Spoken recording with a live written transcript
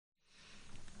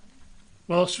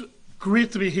Well, it's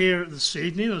great to be here this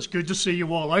evening. It's good to see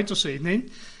you all out this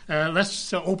evening.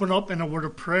 Let's open up in a word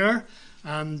of prayer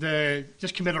and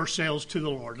just commit ourselves to the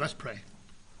Lord. Let's pray.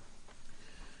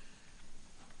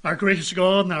 Our gracious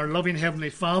God and our loving Heavenly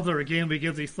Father, again we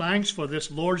give Thee thanks for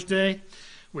this Lord's Day.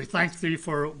 We thank Thee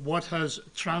for what has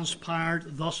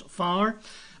transpired thus far.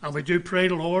 And we do pray,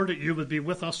 Lord, that You would be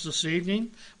with us this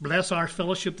evening. Bless our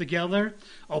fellowship together.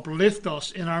 Uplift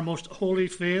us in our most holy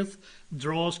faith.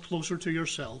 Draw us closer to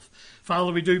Yourself.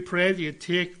 Father, we do pray that You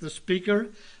take the speaker,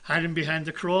 hide him behind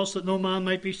the cross, that no man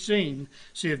might be seen,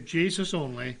 save Jesus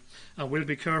only. And we'll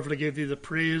be careful to give Thee the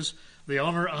praise, the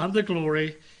honour, and the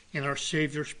glory in our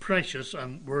Saviour's precious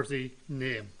and worthy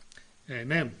name.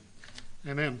 Amen.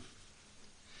 Amen.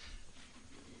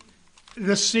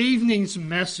 This evening's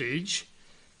message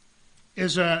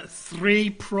is a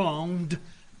three-pronged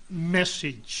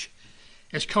message.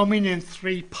 It's coming in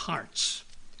three parts.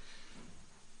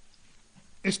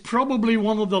 It's probably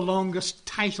one of the longest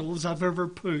titles I've ever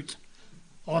put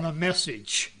on a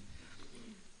message.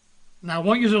 Now, I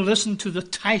want you to listen to the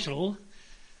title,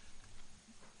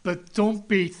 but don't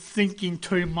be thinking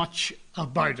too much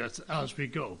about it as we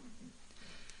go.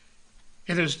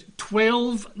 It is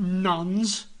 12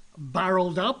 nuns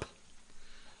barreled up,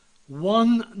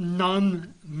 1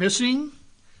 nun missing,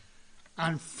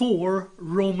 and 4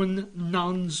 Roman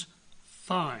nuns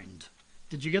found.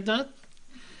 Did you get that?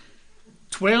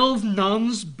 12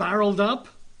 nuns barreled up,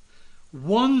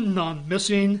 1 nun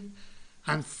missing,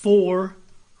 and 4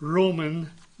 Roman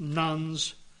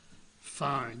nuns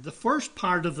found. The first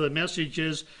part of the message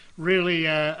is really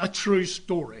a true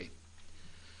story.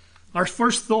 Our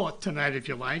first thought tonight, if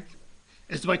you like,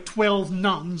 is about 12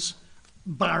 nuns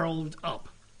barreled up.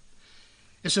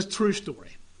 It's a true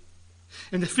story.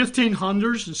 In the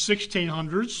 1500s and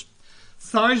 1600s,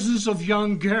 thousands of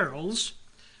young girls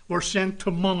were sent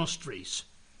to monasteries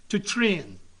to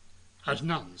train as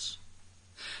nuns.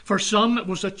 For some, it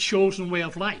was a chosen way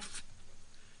of life.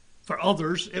 For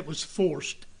others, it was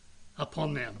forced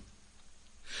upon them.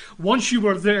 Once you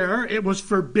were there, it was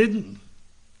forbidden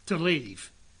to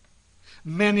leave.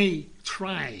 Many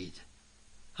tried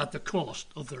at the cost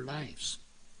of their lives.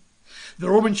 The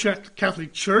Roman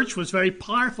Catholic Church was very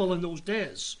powerful in those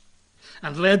days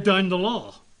and laid down the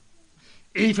law.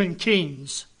 Even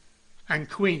kings and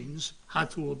queens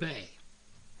had to obey.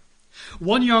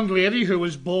 One young lady who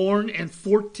was born in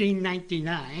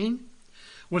 1499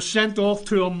 was sent off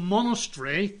to a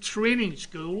monastery training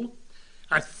school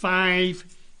at 5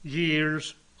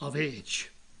 years of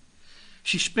age.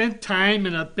 She spent time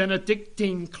in a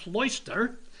Benedictine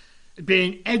cloister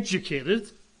being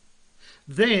educated,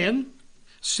 then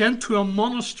sent to a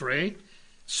monastery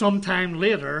sometime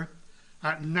later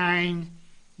at 9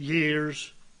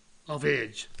 years of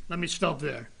age. Let me stop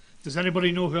there. Does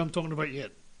anybody know who I'm talking about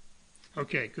yet?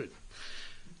 Okay, good.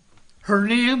 Her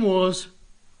name was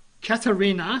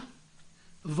Katerina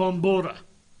von Bora.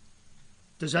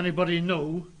 Does anybody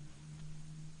know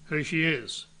who she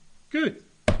is? Good.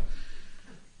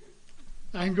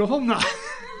 I can go home now.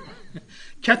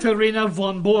 Katerina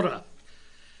von Bora.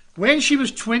 When she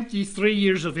was 23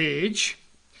 years of age,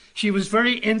 she was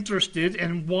very interested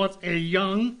in what a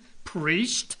young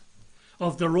priest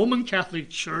of the Roman Catholic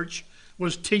Church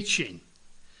was teaching.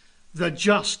 The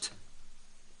just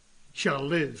shall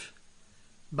live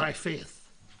by faith.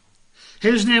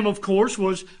 His name, of course,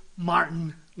 was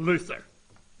Martin Luther.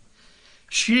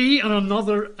 She and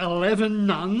another 11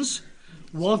 nuns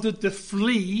wanted to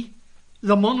flee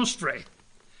the monastery.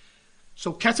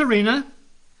 So Katerina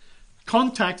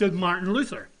contacted Martin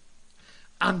Luther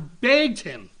and begged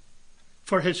him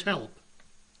for his help.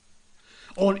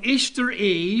 On Easter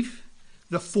Eve,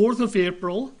 the 4th of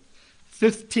April,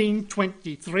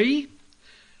 1523,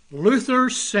 Luther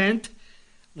sent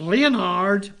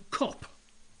Leonhard Kopp,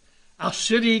 a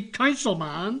city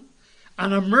councilman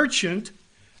and a merchant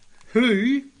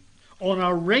who, on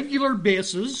a regular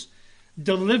basis,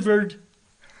 delivered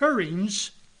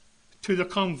herrings to the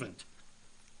convent.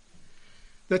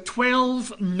 The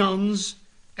 12 nuns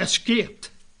escaped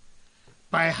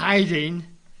by hiding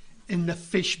in the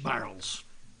fish barrels.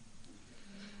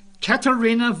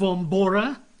 Katerina von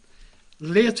Bora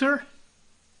later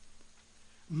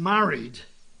married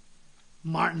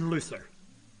Martin Luther,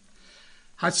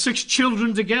 had 6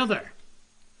 children together.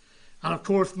 And of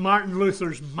course, Martin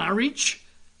Luther's marriage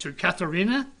to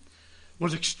Katerina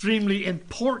was extremely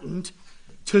important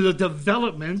to the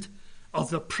development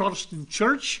of the Protestant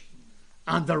Church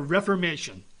and the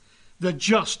Reformation. The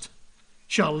just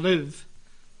shall live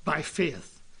by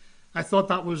faith. I thought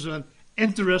that was an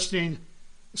interesting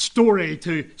story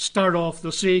to start off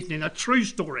this evening, a true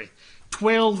story.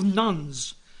 12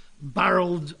 nuns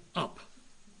barreled up.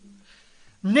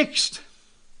 Next,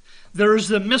 there is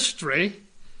the mystery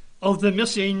of the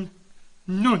missing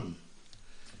nun,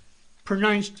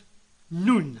 pronounced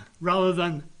nun rather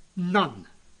than nun.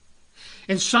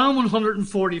 In Psalm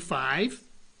 145,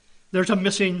 there's a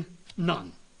missing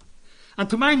nun. And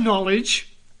to my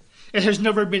knowledge, it has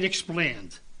never been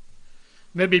explained.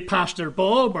 Maybe Pastor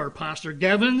Bob or Pastor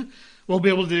Gavin will be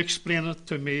able to explain it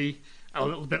to me a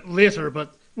little bit later,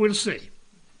 but we'll see.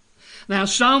 Now,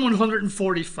 Psalm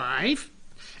 145,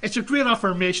 it's a great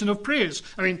affirmation of praise.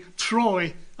 I mean,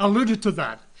 Troy alluded to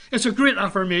that. It's a great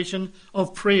affirmation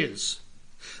of praise.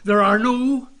 There are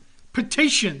no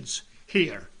petitions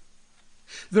here.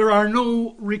 There are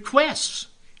no requests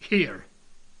here.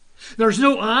 There's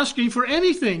no asking for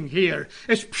anything here.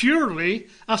 It's purely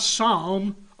a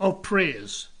psalm of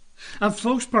praise. And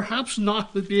folks, perhaps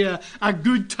not would be a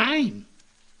good time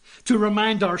to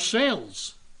remind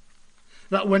ourselves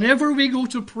that whenever we go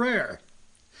to prayer,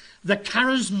 the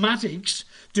charismatics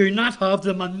do not have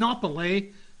the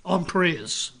monopoly on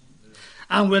praise.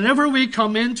 And whenever we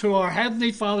come into our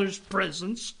Heavenly Father's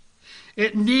presence,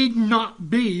 it need not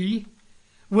be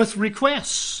with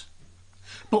requests,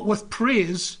 but with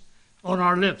praise on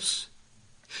our lips.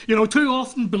 You know, too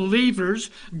often believers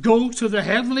go to the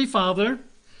Heavenly Father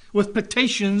with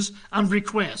petitions and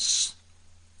requests.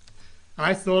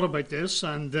 I thought about this,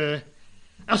 and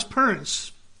as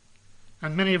parents,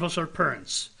 and many of us are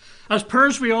parents, as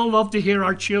parents we all love to hear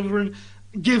our children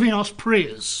giving us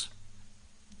praise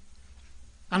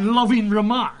and loving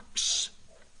remarks.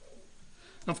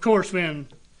 Of course, when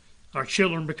our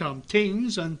children become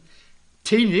teens and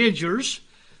teenagers,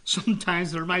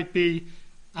 sometimes there might be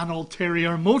an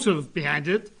ulterior motive behind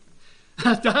it.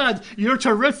 Dad, you're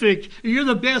terrific. You're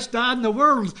the best dad in the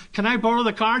world. Can I borrow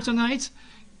the car tonight?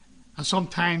 And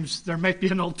sometimes there might be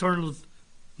an alternative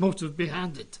motive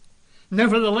behind it.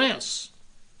 Nevertheless,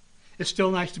 it's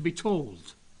still nice to be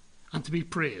told and to be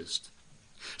praised.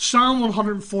 Psalm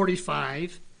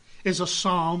 145 is a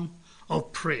psalm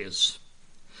of praise.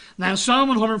 Now, in Psalm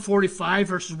 145,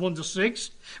 verses 1 to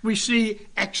 6, we see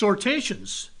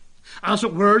exhortations, as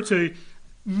it were, to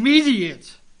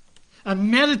meditate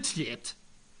and meditate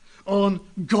on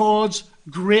God's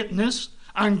greatness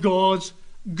and God's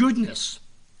goodness.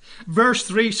 Verse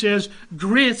 3 says,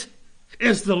 "Great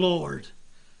is the Lord,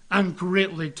 and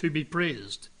greatly to be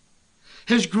praised."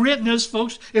 His greatness,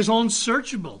 folks, is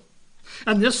unsearchable.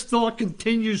 And this thought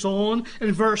continues on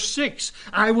in verse 6.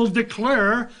 "I will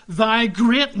declare thy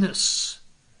greatness."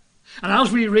 And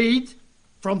as we read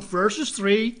from verses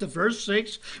 3 to verse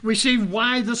 6, we see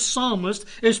why the psalmist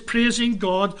is praising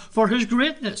God for his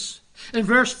greatness. In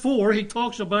verse 4, he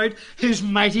talks about his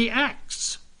mighty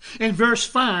acts. In verse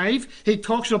 5, he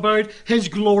talks about his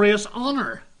glorious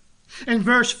honor. In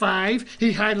verse 5,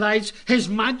 he highlights his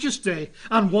majesty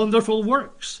and wonderful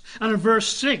works. And in verse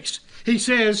 6, he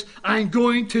says, "I'm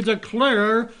going to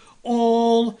declare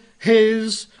all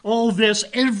this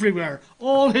everywhere."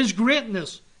 All his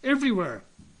greatness everywhere.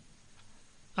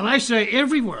 And I say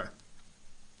everywhere.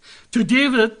 To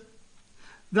David,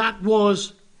 that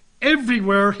was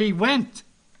everywhere he went,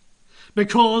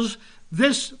 because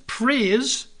this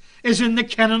praise is in the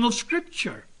canon of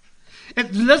Scripture.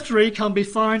 It literally can be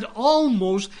found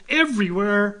almost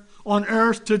everywhere on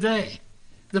earth today,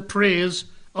 the praise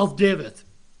of David.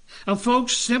 And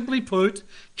folks, simply put,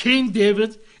 King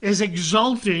David is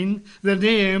exalting the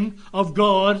name of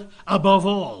God above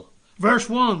all. Verse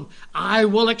 1, "I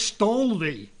will extol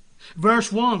thee."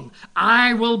 Verse 1,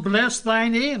 "I will bless thy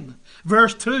name."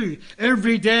 Verse 2,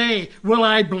 "Every day will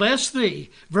I bless thee."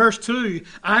 Verse 2,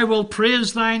 "I will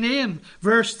praise thy name."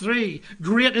 Verse 3,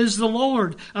 "Great is the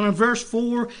Lord." And in verse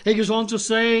 4, he goes on to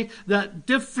say that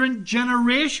different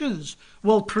generations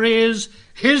will praise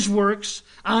his works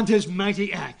and his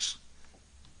mighty acts.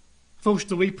 Folks,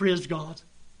 do we praise God?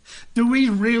 Do we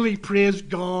really praise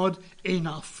God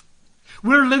enough?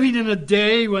 We're living in a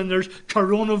day when there's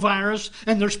coronavirus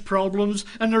and there's problems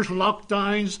and there's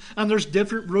lockdowns and there's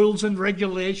different rules and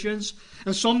regulations.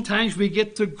 And sometimes we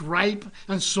get to gripe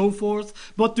and so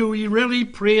forth. But do we really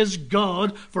praise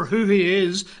God for who he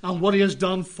is and what he has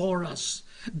done for us?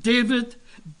 David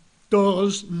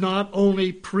does not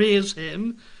only praise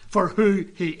him for who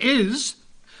he is,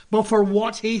 but for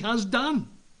what he has done.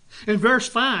 In verse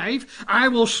 5, "I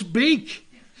will speak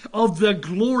of the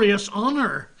glorious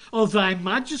honor of thy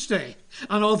majesty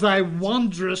and of thy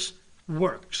wondrous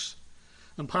works."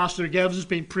 And Pastor Gavin's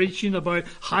been preaching about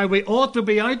how we ought to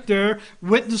be out there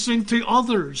witnessing to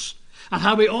others and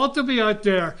how we ought to be out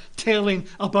there telling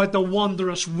about the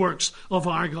wondrous works of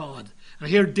our God. And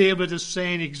here David is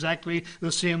saying exactly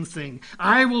the same thing.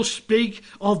 I will speak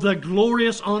of the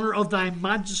glorious honor of thy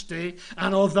majesty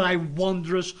and of thy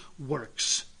wondrous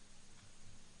works.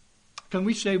 Can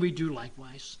we say we do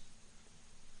likewise?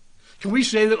 Can we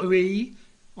say that we,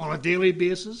 on a daily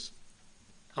basis,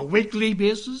 a weekly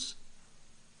basis,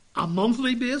 a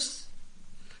monthly basis,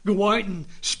 go out and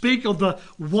speak of the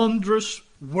wondrous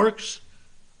works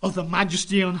of the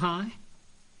majesty on high?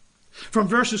 From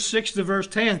verses 6 to verse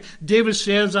 10, David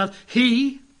says that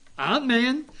he and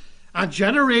men and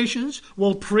generations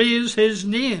will praise his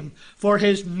name for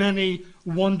his many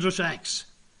wondrous acts.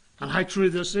 And how true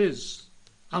this is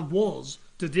and was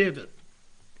to David.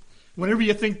 Whenever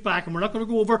you think back, and we're not going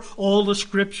to go over all the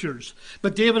scriptures,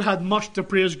 but David had much to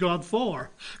praise God for.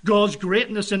 God's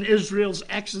greatness in Israel's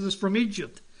exodus from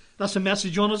Egypt. That's a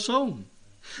message on its own.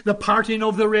 The parting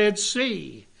of the Red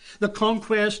Sea. The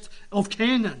conquest of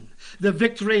Canaan. The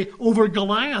victory over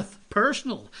Goliath,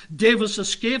 personal. David's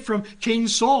escape from King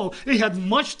Saul. He had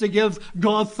much to give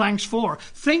God thanks for.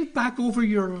 Think back over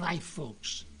your life,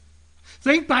 folks.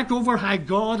 Think back over how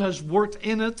God has worked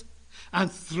in it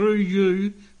and through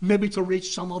you, maybe to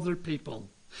reach some other people.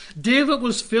 David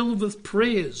was filled with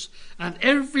praise, and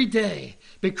every day,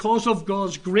 because of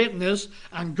God's greatness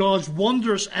and God's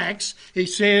wondrous acts, he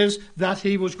says that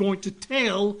he was going to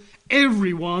tell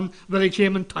everyone that he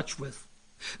came in touch with.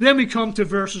 Then we come to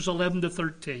verses 11 to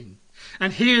 13.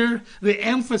 And here the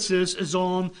emphasis is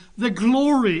on the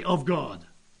glory of God.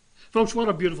 Folks, what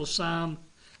a beautiful psalm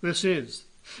this is.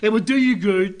 It would do you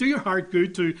good, do your heart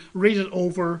good, to read it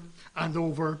over and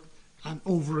over and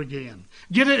over again.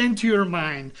 Get it into your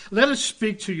mind. Let it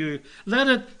speak to you.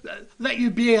 Let you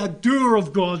be a doer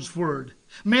of God's word.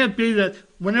 May it be that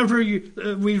whenever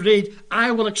we read,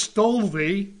 I will extol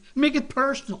thee, make it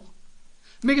personal.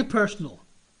 Make it personal.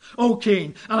 O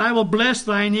King, and I will bless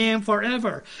thy name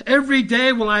forever. Every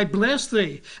day will I bless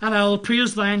thee, and I will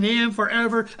praise thy name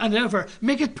forever and ever.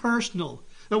 Make it personal,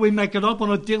 that we make it up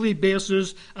on a daily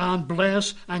basis and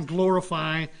bless and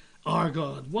glorify our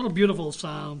God. What a beautiful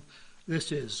psalm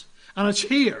this is. And it's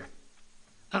here,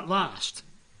 at last,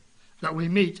 that we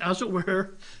meet, as it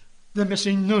were, the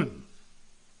missing nun.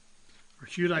 Or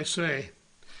should I say,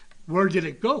 where did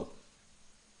it go?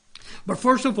 But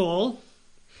first of all,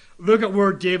 look at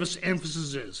where David's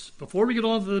emphasis is, before we get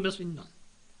on to the missing nun.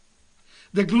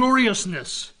 The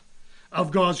gloriousness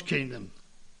of God's kingdom.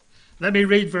 Let me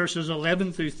read verses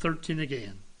 11 through 13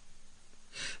 again.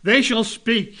 They shall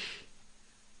speak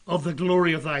of the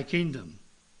glory of thy kingdom,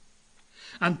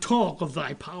 and talk of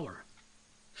thy power,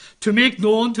 to make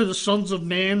known to the sons of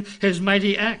men his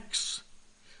mighty acts,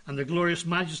 and the glorious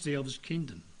majesty of his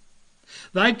kingdom.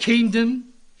 Thy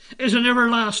kingdom is an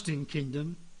everlasting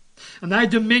kingdom, and thy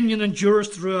dominion endures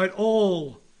throughout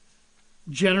all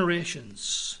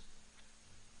generations.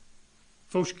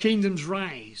 Folks, kingdoms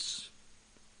rise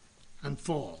and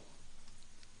fall,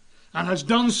 and has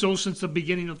done so since the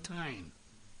beginning of time.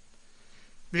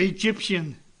 The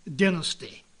Egyptian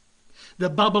dynasty, the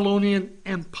Babylonian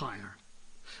Empire,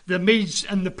 the Medes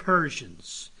and the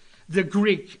Persians, the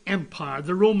Greek Empire,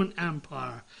 the Roman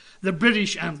Empire, the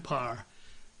British Empire,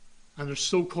 and the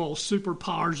so-called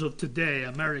superpowers of today,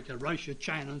 America, Russia,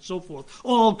 China, and so forth,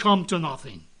 all come to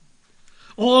nothing.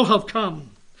 All have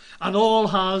come, and all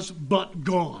has but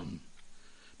gone.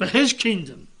 But his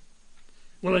kingdom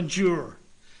will endure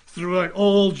throughout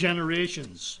all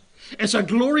generations. It's a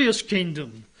glorious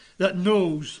kingdom that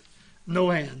knows no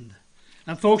end.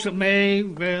 And folks, it may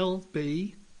well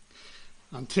be,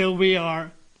 until we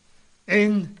are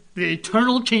in the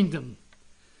eternal kingdom,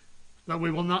 that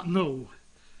we will not know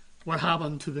what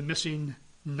happened to the missing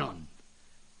nun.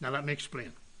 Now let me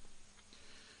explain.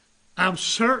 I'm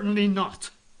certainly not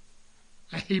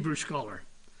a Hebrew scholar.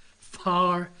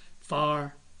 Far,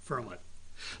 far from it.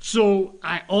 So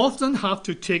I often have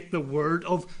to take the word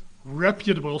of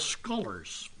reputable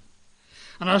scholars.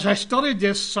 And as I studied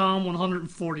this Psalm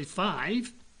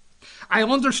 145, I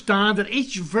understand that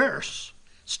each verse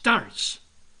starts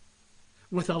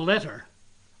with a letter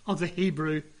of the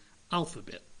Hebrew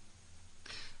alphabet.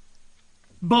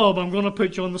 Bob, I'm going to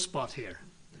put you on the spot here.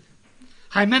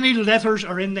 How many letters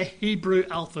are in the Hebrew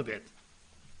alphabet?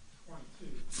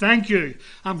 22. Thank you.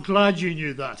 I'm glad you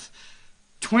knew that.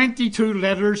 22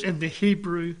 letters in the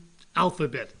Hebrew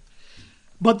alphabet.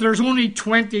 But there's only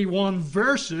 21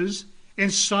 verses in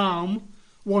Psalm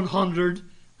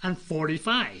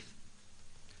 145.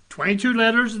 22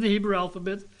 letters in the Hebrew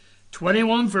alphabet,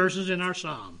 21 verses in our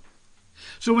psalm.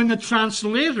 So when the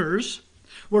translators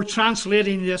were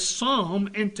translating this psalm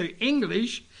into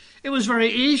English, It was very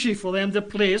easy for them to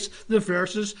place the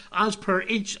verses as per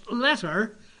each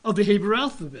letter of the Hebrew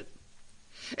alphabet.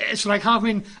 It's like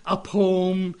having a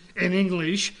poem in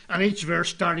English and each verse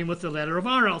starting with the letter of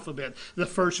our alphabet. The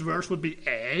first verse would be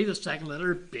A, the second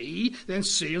letter B, then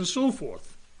C, and so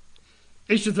forth.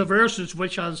 Each of the verses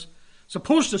which is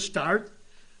supposed to start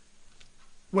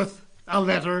with a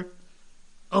letter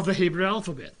of the Hebrew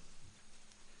alphabet.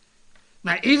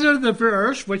 Now, either the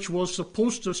verse which was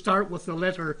supposed to start with the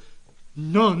letter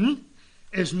Nun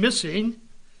is missing,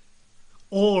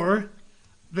 or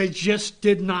they just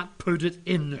did not put it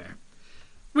in there.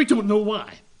 We don't know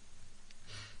why.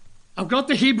 I've got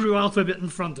the Hebrew alphabet in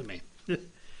front of me.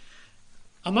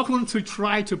 I'm not going to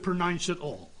try to pronounce it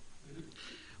all.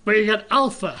 But you got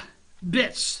Alpha,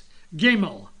 Bits,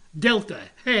 Gimel, Delta,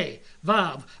 Hey,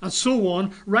 Vav, and so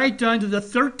on, right down to the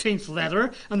 13th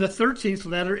letter, and the 13th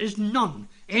letter is Nun,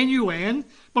 N-U-N,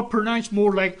 but pronounced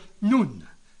more like Nun.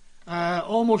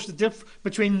 Almost the difference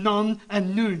between Nun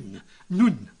and Nun.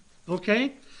 Nun,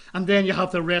 okay? And then you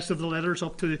have the rest of the letters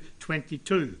up to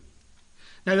 22.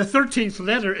 Now the 13th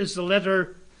letter is the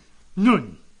letter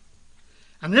Nun.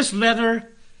 And this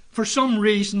letter, for some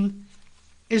reason,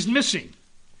 is missing.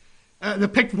 They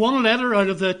picked one letter out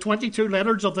of the 22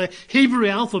 letters of the Hebrew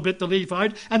alphabet to leave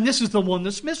out, and this is the one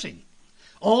that's missing.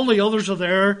 All the others are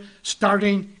there,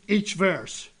 starting each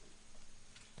verse.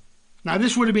 Now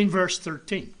this would have been verse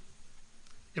 13,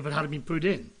 if it had been put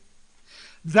in.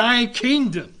 Thy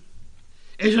kingdom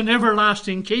is an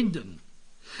everlasting kingdom,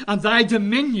 and thy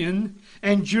dominion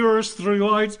endures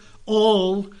throughout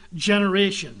all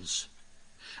generations.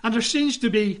 And there seems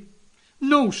to be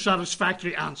no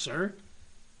satisfactory answer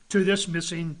to this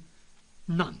missing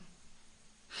Nun.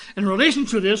 In relation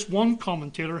to this, one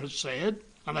commentator has said,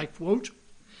 and I quote,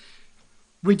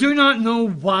 "We do not know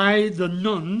why the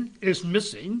Nun is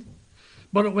missing,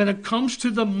 but when it comes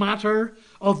to the matter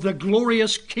of the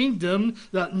glorious kingdom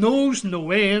that knows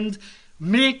no end,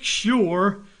 make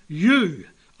sure you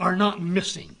are not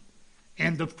missing."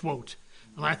 End of quote.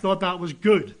 And I thought that was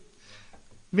good.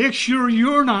 Make sure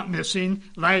you're not missing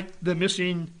like the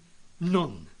missing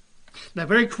Nun. Now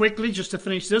very quickly, just to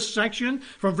finish this section,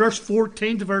 from verse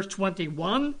 14 to verse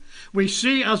 21, we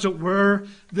see, as it were,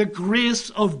 the grace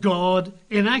of God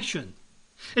in action.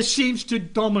 It seems to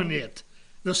dominate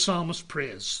the psalmist's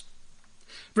praise.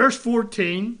 Verse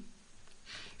 14,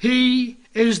 He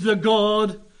is the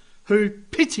God who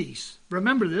pities.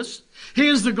 Remember this. He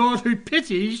is the God who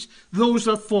pities those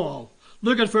that fall.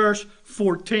 Look at verse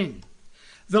 14.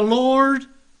 The Lord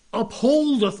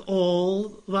upholdeth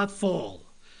all that fall,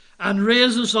 and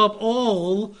raises up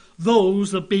all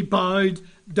those that be bowed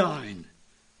down.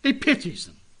 He pities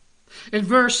them. In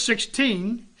verse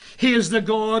 16, He is the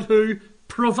God who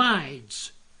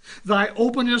provides. Thou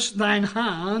openest thine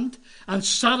hand, and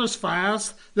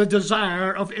satisfiest the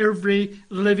desire of every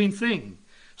living thing.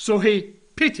 So He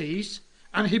pities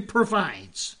and He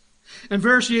provides. In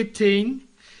verse 18,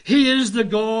 He is the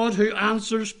God who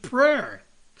answers prayer.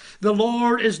 The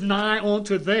Lord is nigh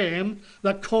unto them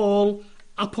that call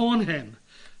upon Him.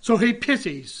 So He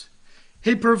pities,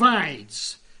 He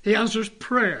provides, He answers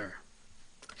prayer.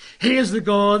 He is the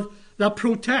God that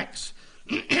protects.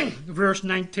 Verse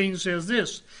 19 says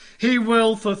this, He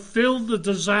will fulfill the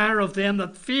desire of them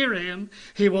that fear Him.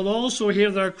 He will also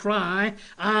hear their cry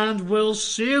and will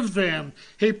save them.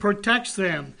 He protects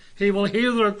them. He will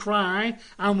hear their cry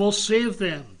and will save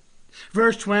them.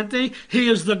 Verse 20, He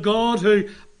is the God who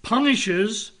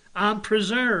punishes and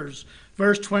preserves.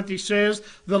 Verse 20 says,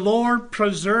 The Lord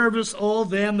preserveth all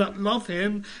them that love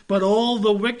Him, but all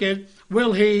the wicked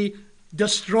will He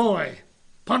destroy.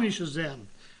 Punishes them.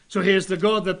 So He is the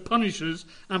God that punishes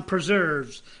and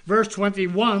preserves. Verse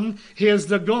 21, He is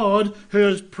the God who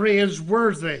is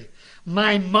praiseworthy.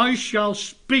 My mouth shall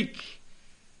speak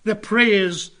the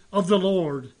praise of the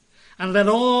Lord, and let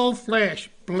all flesh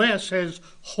bless His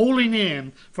holy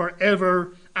name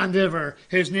forever and ever.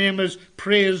 His name is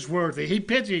praiseworthy. He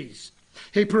pities.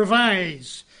 He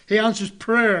provides. He answers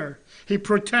prayer. He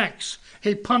protects.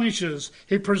 He punishes.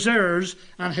 He preserves.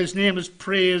 And His name is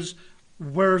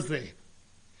praiseworthy.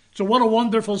 So what a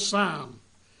wonderful psalm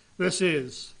this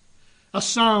is. A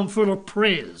psalm full of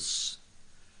praise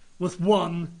with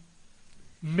one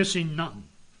missing Nun.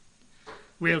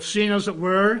 We have seen, as it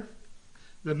were,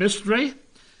 the mystery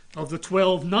of the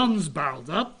 12 nuns barreled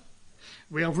up.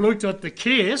 We have looked at the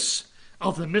case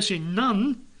of the missing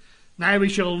Nun. Now we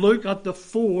shall look at the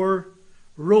 4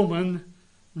 Roman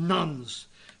nuns.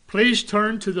 Please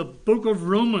turn to the book of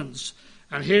Romans,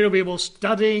 and here we will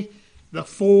study the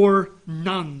 4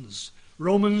 nuns.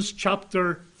 Romans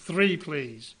chapter 3,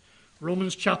 please.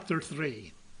 Romans chapter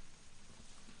 3.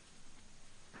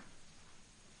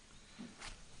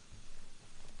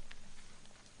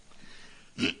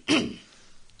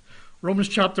 Romans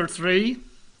chapter 3,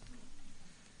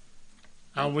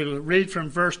 and we'll read from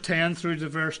verse 10 through to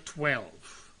verse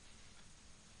 12.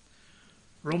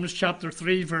 Romans chapter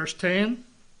 3, verse 10.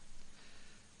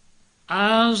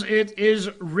 As it is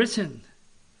written,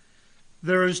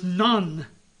 there is none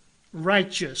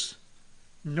righteous,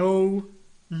 no,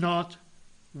 not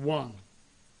one.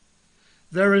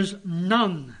 There is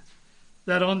none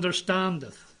that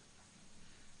understandeth.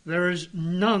 There is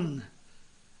none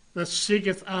that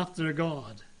seeketh after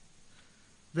God.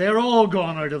 They are all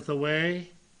gone out of the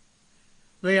way.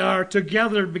 They are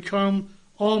together become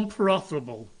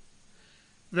unprofitable.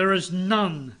 There is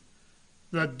none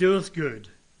that doeth good.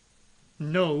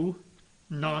 No,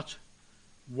 not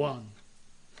one.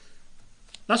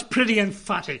 That's pretty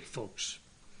emphatic, folks.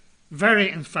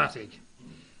 Very emphatic.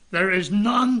 There is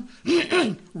none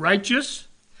righteous.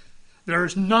 There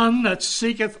is none that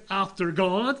seeketh after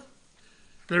God.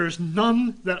 There is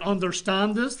none that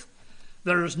understandeth.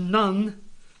 There is none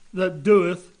that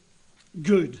doeth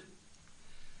good.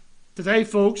 Today,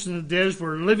 folks, in the days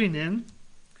we're living in,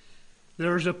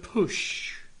 there is a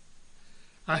push,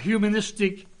 a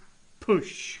humanistic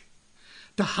push,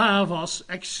 to have us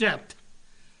accept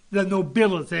the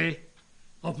nobility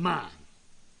of man.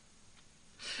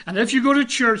 And if you go to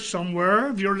church somewhere,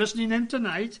 if you're listening in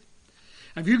tonight,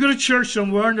 if you go to church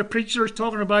somewhere and the preacher is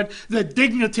talking about the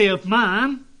dignity of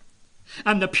man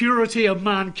and the purity of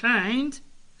mankind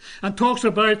and talks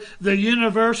about the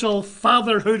universal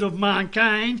fatherhood of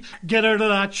mankind, get out of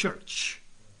that church.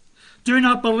 Do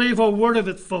not believe a word of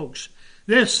it, folks.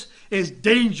 This is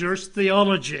dangerous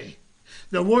theology.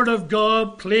 The Word of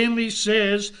God plainly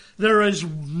says there is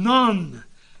none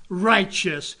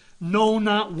righteous, no,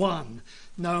 not one.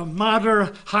 No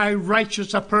matter how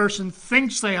righteous a person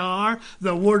thinks they are,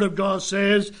 the Word of God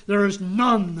says there is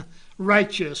none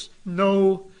righteous,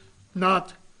 no,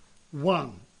 not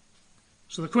one.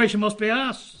 So the question must be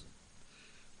asked,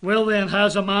 well then,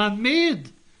 has a man made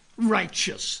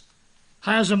righteous?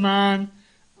 Has a man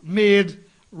made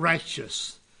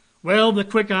righteous? Well, the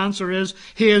quick answer is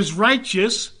he is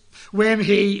righteous when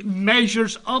he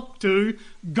measures up to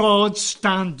God's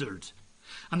standard.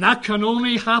 And that can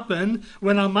only happen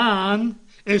when a man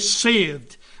is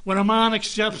saved, when a man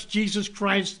accepts Jesus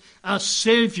Christ as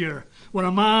Savior, when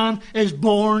a man is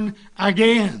born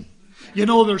again. You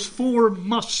know, there's 4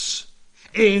 musts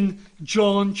in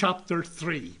John chapter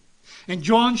 3. In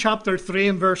John chapter 3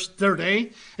 and verse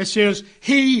 30, it says,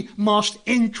 he must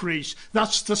increase.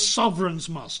 That's the sovereign's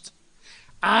must.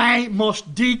 I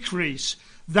must decrease.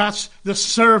 That's the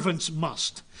servant's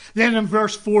must. Then in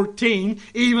verse 14,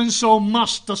 even so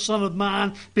must the Son of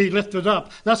Man be lifted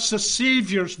up. That's the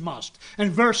Saviour's must.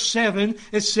 In verse 7,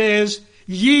 it says,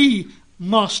 ye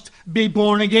must be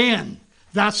born again.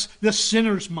 That's the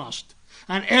sinner's must.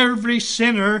 And every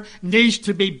sinner needs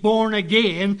to be born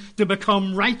again to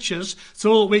become righteous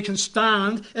so that we can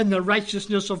stand in the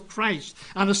righteousness of Christ.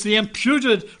 And it's the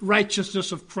imputed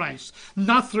righteousness of Christ.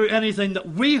 Not through anything that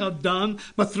we have done,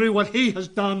 but through what he has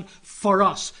done for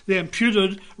us. The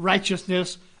imputed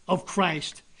righteousness of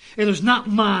Christ. It is not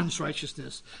man's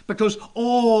righteousness, because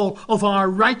all of our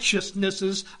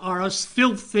righteousnesses are as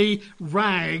filthy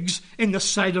rags in the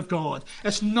sight of God.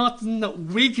 It's nothing that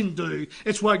we can do.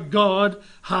 It's what God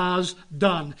has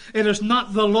done. It is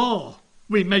not the law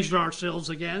we measure ourselves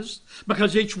against,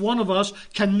 because each one of us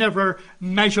can never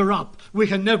measure up. We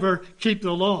can never keep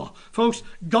the law. Folks,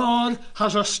 God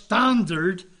has a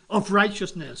standard of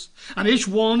righteousness, and each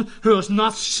one who is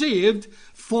not saved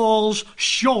falls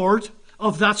short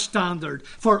of that standard.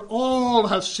 For all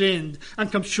have sinned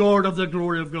and come short of the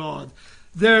glory of God.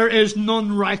 There is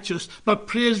none righteous, but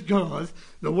praise God,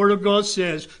 the Word of God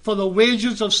says, for the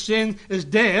wages of sin is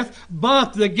death,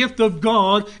 but the gift of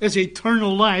God is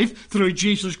eternal life through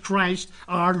Jesus Christ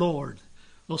our Lord.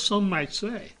 Well, some might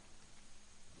say,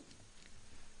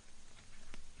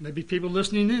 maybe people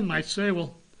listening in might say,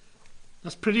 well,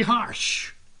 that's pretty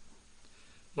harsh.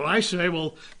 Well, I say,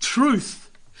 well, truth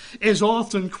is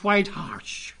often quite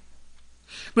harsh.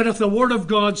 But if the Word of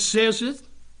God says it,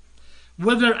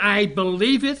 whether I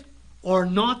believe it or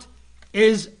not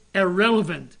is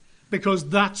irrelevant, because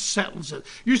that settles it.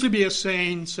 Usually be a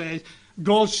saying, say,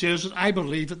 God says it, I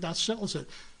believe it, that settles it.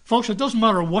 Folks, it doesn't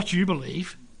matter what you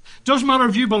believe. It doesn't matter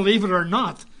if you believe it or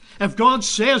not. If God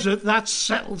says it, that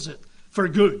settles it for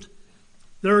good.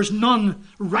 There is none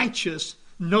righteous,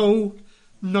 no,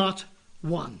 not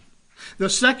one.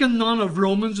 The second none of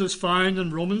Romans is found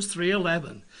in Romans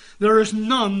 3:11. There is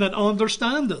none that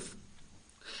understandeth.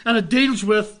 And it deals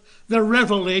with the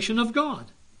revelation of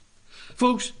God.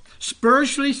 Folks,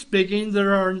 spiritually speaking,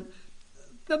 there are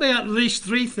maybe at least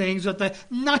three things that the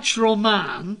natural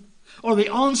man, or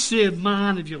the unsaved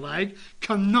man, if you like,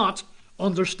 cannot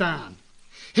understand.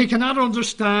 He cannot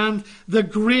understand the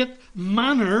great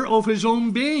manner of his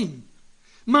own being.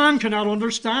 Man cannot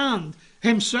understand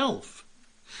himself.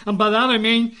 And by that I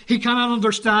mean he cannot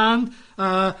understand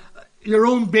your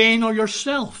own being or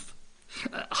yourself.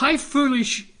 How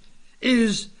foolish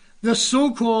is the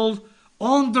so-called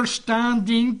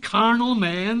understanding carnal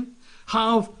men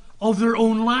have of their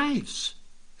own lives.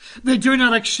 They do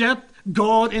not accept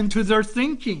God into their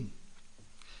thinking.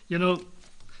 You know,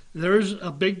 there's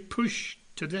a big push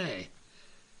today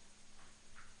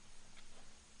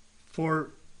for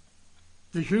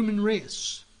the human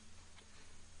race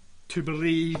to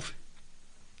believe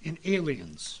in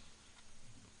aliens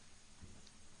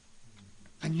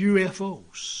and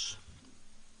UFOs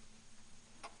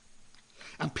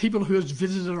and people who has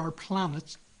visited our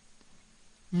planet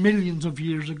millions of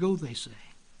years ago, they say.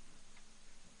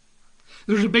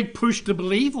 There's a big push to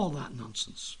believe all that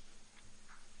nonsense.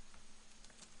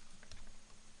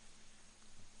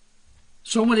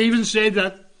 Some would even say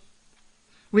that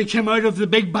we came out of the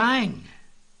Big Bang.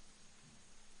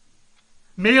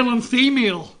 Male and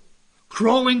female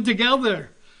crawling together,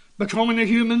 becoming a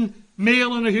human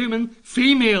male and a human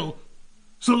female,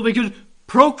 so that we could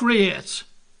procreate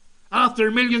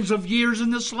after millions of years in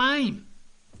the slime.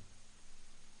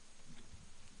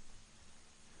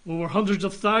 Over hundreds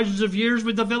of thousands of years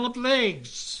we developed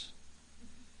legs,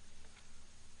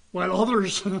 while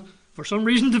others, for some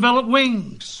reason, developed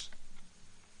wings.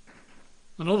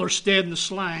 And others stayed in the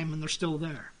slime and they're still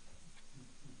there.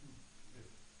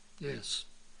 Yes.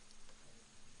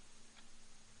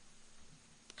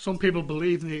 Some people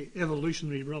believe in the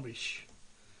evolutionary rubbish.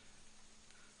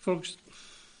 Folks,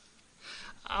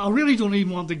 I really don't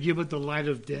even want to give it the light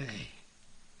of day.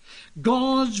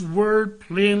 God's word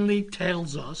plainly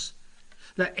tells us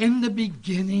that in the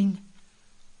beginning,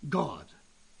 God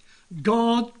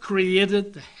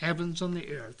created the heavens and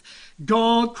the earth.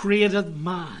 God created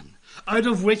man, out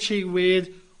of which he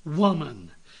made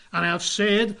woman. And I have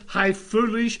said, how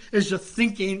foolish is the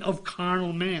thinking of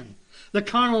carnal men. The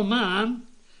carnal man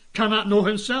cannot know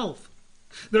himself.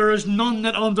 There is none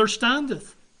that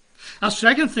understandeth. A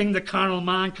second thing the carnal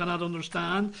man cannot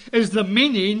understand is the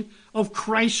meaning of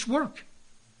Christ's work,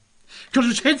 because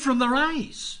it's hid from their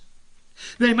eyes.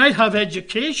 They might have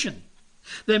education.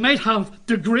 They might have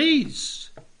degrees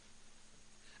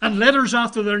and letters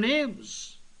after their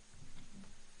names.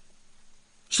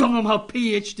 Some of them have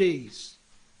PhDs.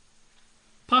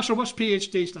 Pastor, what's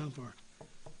PhD stand for?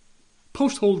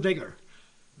 Post-hole digger.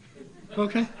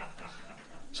 Okay?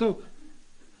 So,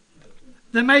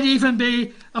 they might even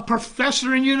be a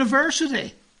professor in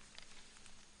university.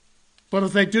 But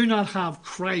if they do not have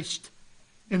Christ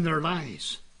in their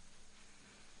lives,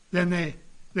 then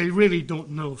they really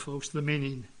don't know, folks, the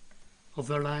meaning of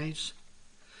their lives.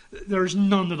 There's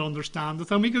none that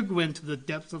understandeth. And we could go into the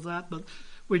depth of that, but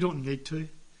we don't need to.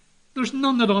 There's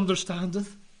none that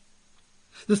understandeth.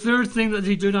 The third thing that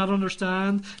they do not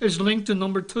understand is linked to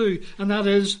number 2, and that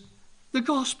is the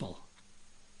gospel.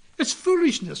 It's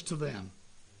foolishness to them.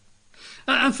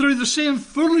 And through the same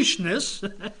foolishness,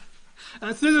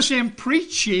 through the same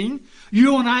preaching,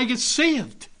 you and I get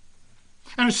saved.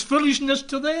 And it's foolishness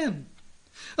to them.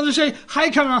 And they say, how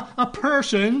can a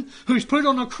person who's put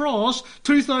on a cross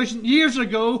 2,000 years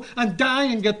ago and die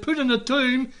and get put in a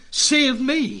tomb save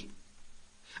me?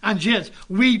 And yet,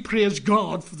 we praise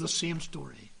God for the same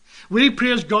story. We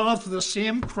praise God for the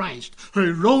same Christ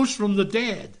who rose from the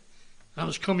dead and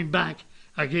is coming back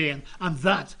again, and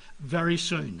that very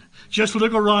soon. Just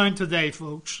look around today,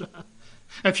 folks.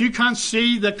 If you can't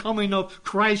see the coming of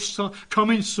Christ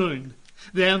coming soon,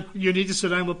 then you need to sit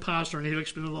down with Pastor and he'll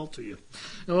explain it all to you.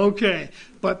 Okay,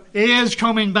 but he is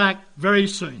coming back very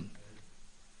soon.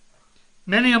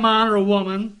 Many a man or a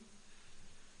woman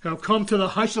who have come to the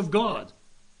house of God,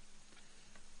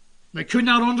 they could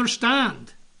not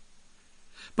understand,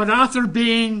 but after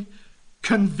being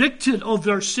convicted of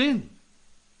their sin,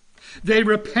 they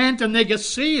repent and they get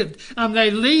saved, and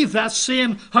they leave that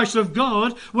same house of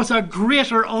God with a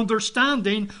greater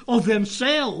understanding of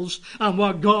themselves and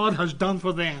what God has done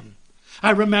for them.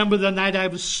 I remember the night I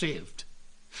was saved.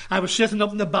 I was sitting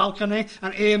up in the balcony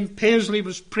and Ian Paisley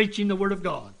was preaching the Word of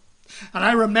God. And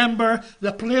I remember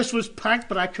the place was packed,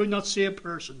 but I could not see a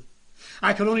person.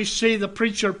 I could only see the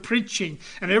preacher preaching,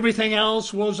 and everything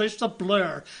else was just a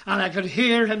blur. And I could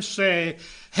hear him say,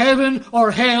 heaven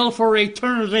or hell for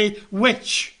eternity,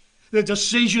 which? The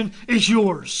decision is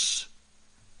yours.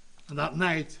 And that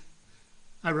night,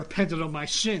 I repented of my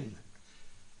sin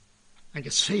and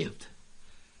got saved.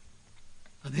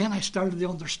 And then I started to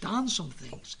understand some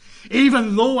things.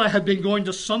 Even though I had been going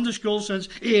to Sunday school since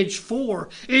age 4,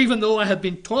 even though I had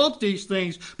been taught these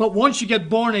things, but once you get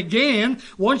born again,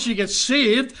 once you get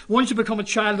saved, once you become a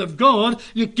child of God,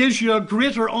 it gives you a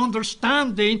greater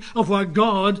understanding of what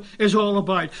God is all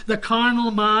about. The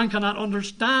carnal man cannot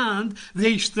understand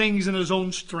these things in his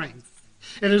own strength.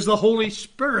 It is the Holy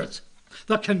Spirit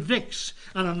that convicts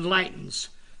and enlightens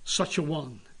such a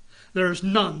one. There is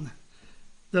none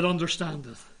that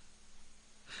understandeth.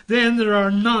 Then there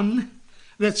are none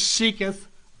that seeketh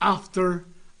after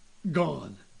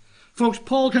God. Folks,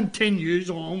 Paul continues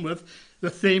on with the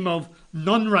theme of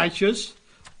none righteous,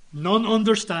 none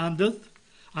understandeth,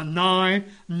 and now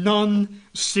none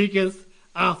seeketh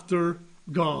after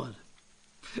God.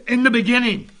 In the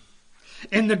beginning,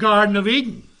 in the Garden of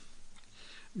Eden,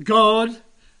 God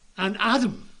and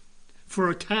Adam, for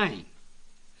a time,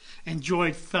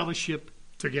 enjoyed fellowship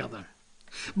together.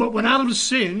 But when Adam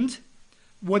sinned,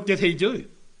 what did he do?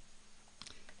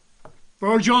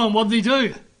 Brother John, what did he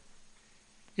do?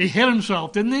 He hid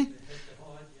himself, didn't he?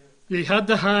 He had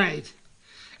to hide.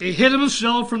 He hid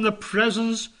himself from the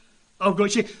presence of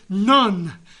God. See,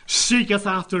 none seeketh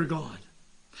after God.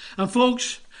 And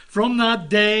folks, from that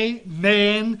day,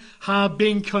 men have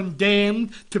been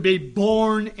condemned to be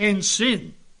born in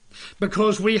sin,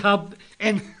 because we have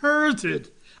inherited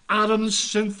Adam's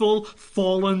sinful,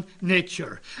 fallen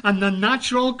nature. And the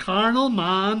natural carnal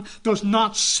man does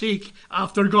not seek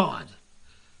after God.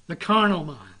 The carnal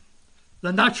man,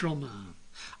 the natural man.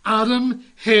 Adam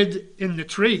hid in the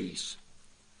trees.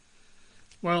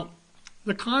 Well,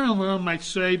 the carnal man might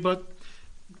say, but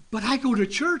I go to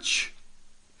church.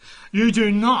 You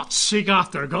do not seek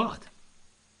after God.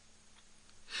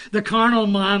 The carnal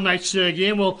man might say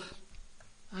again, well,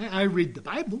 I read the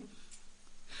Bible.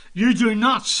 You do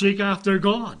not seek after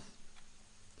God.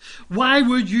 Why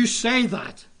would you say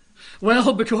that?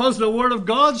 Well, because the Word of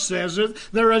God says it,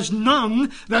 there is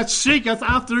none that seeketh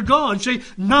after God. See,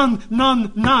 none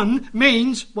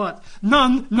means what?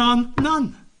 None.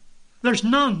 There's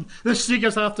none that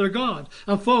seeketh after God.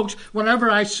 And folks, whenever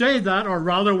I say that, or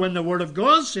rather when the Word of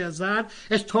God says that,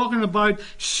 it's talking about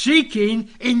seeking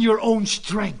in your own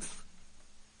strength.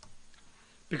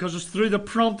 Because it's through the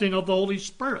prompting of the Holy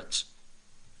Spirit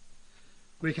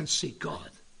we can seek God.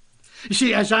 You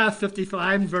see, Isaiah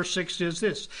 55 verse 6 says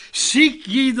this: seek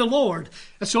ye the Lord.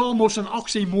 It's almost an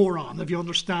oxymoron, if you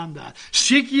understand that.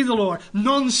 Seek ye the Lord.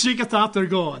 None seeketh after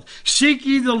God. Seek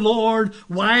ye the Lord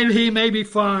while he may be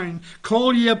found.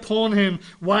 Call ye upon him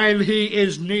while he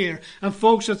is near. And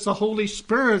folks, it's the Holy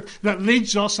Spirit that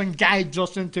leads us and guides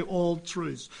us into all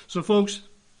truth. So folks,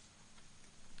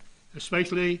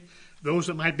 especially those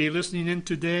that might be listening in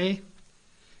today,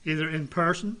 either in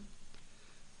person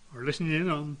or listening in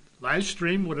on live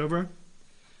stream, whatever,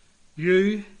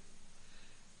 you,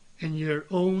 in your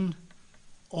own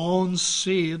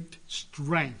unsaved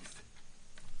strength,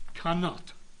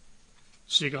 cannot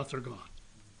seek after God.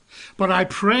 But I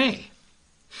pray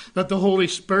that the Holy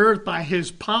Spirit, by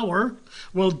his power,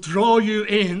 will draw you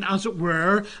in, as it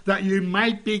were, that you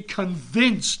might be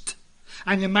convinced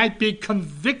and you might be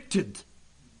convicted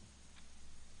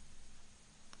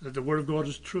that the Word of God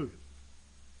is true.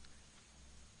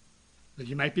 That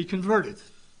you might be converted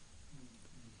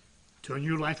to a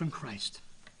new life in Christ.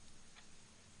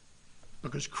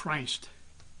 Because Christ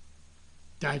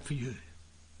died for you.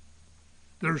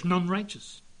 There is none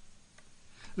righteous.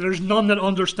 There is none that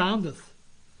understandeth.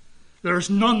 There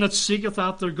is none that seeketh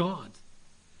after God.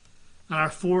 And our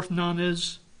fourth none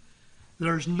is,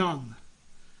 there is none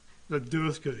that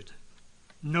doeth good.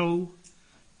 No,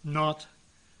 not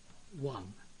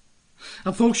one.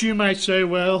 And folks, you might say,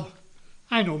 well,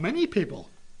 I know many people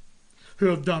who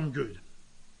have done good.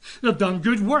 They've done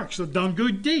good works. They've done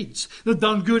good deeds. They've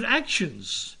done good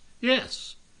actions.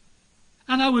 Yes.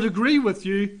 And I would agree with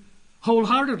you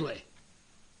wholeheartedly.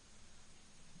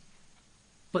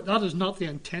 But that is not the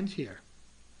intent here.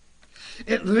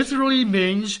 It literally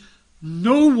means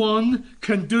no one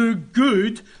can do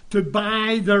good to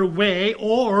buy their way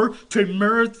or to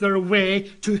merit their way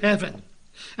to heaven.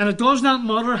 And it does not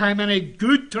matter how many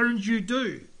good turns you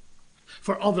do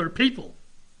for other people.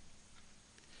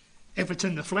 If it's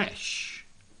in the flesh,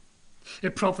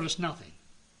 it profiteth nothing.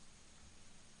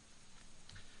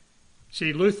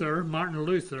 See, Martin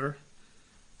Luther,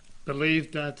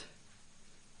 believed that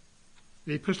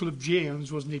the epistle of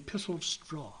James was an epistle of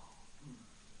straw.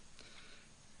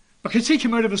 Because he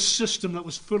came out of a system that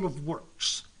was full of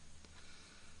works.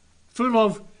 Full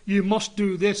of, you must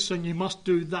do this and you must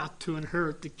do that to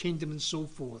inherit the kingdom and so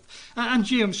forth. And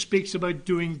James speaks about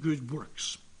doing good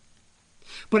works.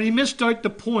 But he missed out the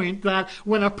point that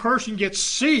when a person gets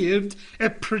saved,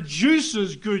 it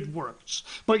produces good works.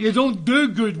 But you don't do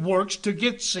good works to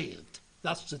get saved.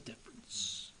 That's the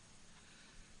difference.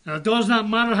 Now, it does not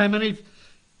matter how many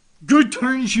good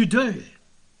turns you do.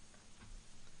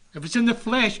 If it's in the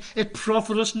flesh, it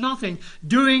profiteth nothing.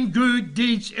 Doing good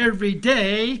deeds every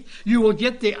day, you will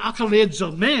get the accolades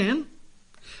of men,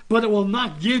 but it will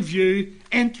not give you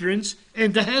entrance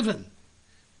into heaven.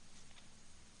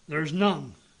 There's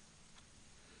none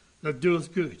that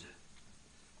doeth good,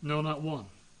 no, not one.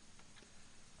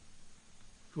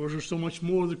 Of course, there's so much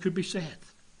more that could be said.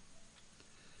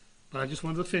 But I just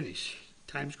wanted to finish.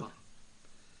 Time's gone.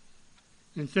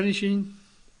 In finishing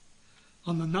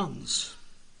on the nuns,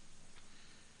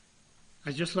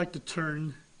 I'd just like to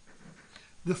turn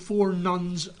the 4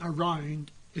 nuns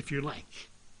around, if you like.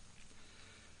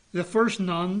 The first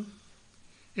nun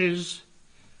is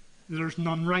there's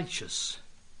none righteous.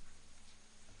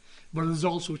 But it is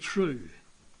also true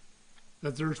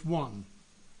that there's one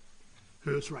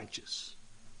who is righteous.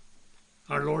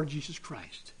 Our Lord Jesus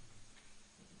Christ.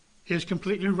 He is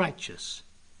completely righteous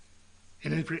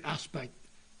in every aspect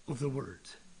of the word.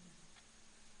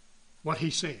 What he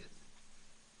said,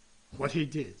 what he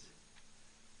did,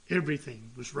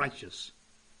 everything was righteous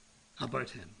about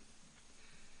him.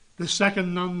 The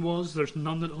second none was, there's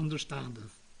none that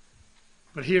understandeth.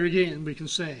 But here again we can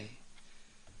say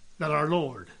that our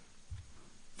Lord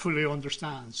fully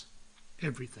understands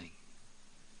everything.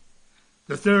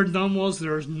 The third none was,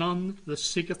 there is none that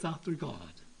seeketh after God.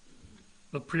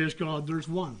 But praise God, there's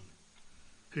one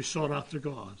who sought after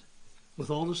God with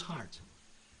all his heart,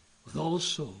 with all his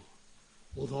soul,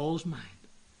 with all his mind,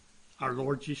 our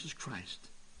Lord Jesus Christ.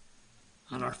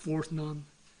 And our fourth none,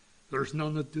 there's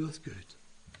none that doeth good.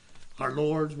 Our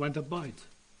Lord went about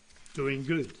doing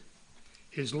good.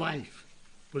 His life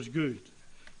was good.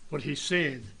 What he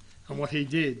said and what he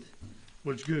did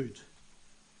was good.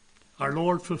 Our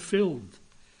Lord fulfilled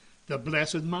the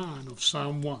blessed man of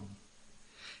Psalm 1.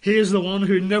 He is the one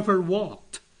who never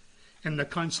walked in the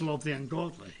counsel of the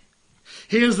ungodly.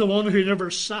 He is the one who never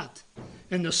sat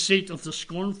in the seat of the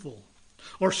scornful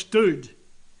or stood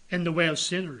in the way of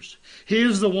sinners. He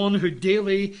is the one who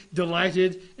daily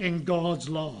delighted in God's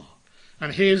law.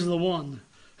 And he is the one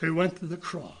who went to the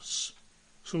cross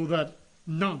so that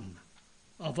none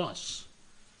of us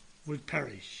would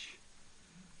perish.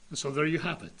 And so there you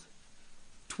have it.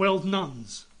 12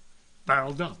 nuns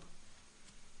barreled up.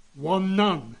 1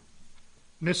 nun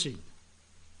missing.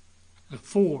 And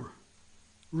 4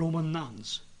 Roman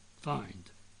nuns found.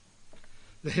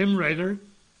 The hymn writer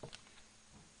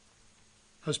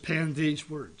has penned these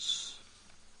words.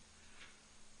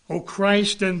 O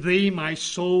Christ, in thee my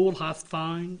soul hath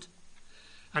found,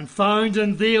 and found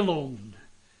in thee alone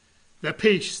the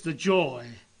peace, the joy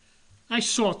I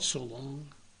sought so long,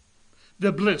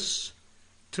 the bliss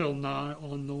till now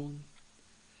unknown.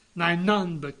 Now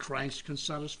none but Christ can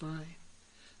satisfy,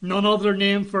 none other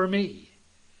name for me.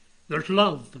 There's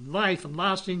love and life and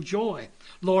lasting joy,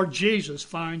 Lord Jesus,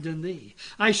 found in thee.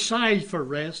 I sighed for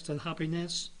rest and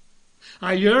happiness.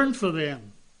 I yearned for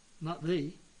them, not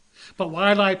thee. But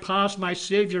while I passed my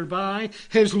Saviour by,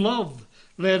 his love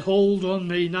laid hold on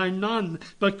me. Now none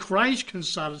but Christ can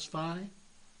satisfy,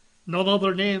 none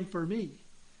other name for me.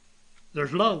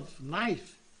 There's love and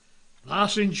life,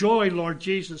 lasting joy, Lord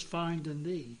Jesus, found in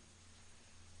thee.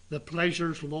 The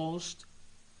pleasures lost,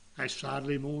 I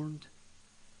sadly mourned,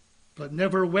 but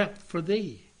never wept for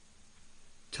thee,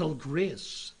 till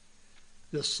grace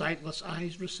the sightless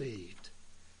eyes received,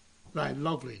 thy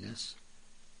loveliness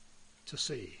to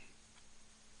see.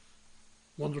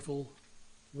 Wonderful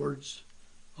words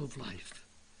of life.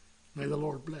 May the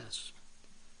Lord bless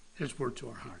his word to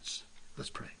our hearts. Let's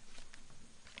pray.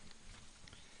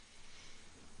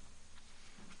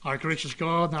 Our gracious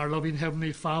God and our loving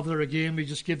Heavenly Father, again we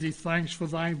just give thee thanks for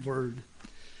thy word.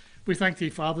 We thank thee,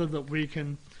 Father, that we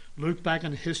can look back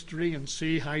in history and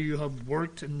see how you have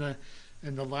worked in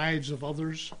the lives of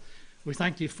others. We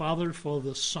thank thee, Father, for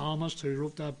the psalmist who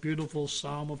wrote that beautiful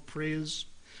psalm of praise.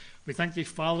 We thank thee,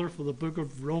 Father, for the book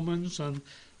of Romans and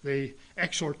the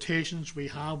exhortations we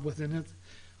have within it.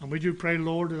 And we do pray,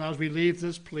 Lord, that as we leave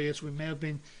this place, we may have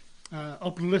been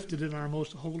uplifted in our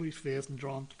most holy faith and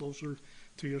drawn closer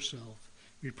to yourself.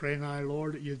 We pray now,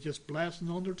 Lord, that you just bless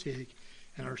and undertake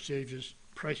in our Saviour's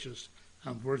precious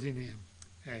and worthy name.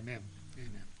 Amen.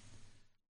 Amen.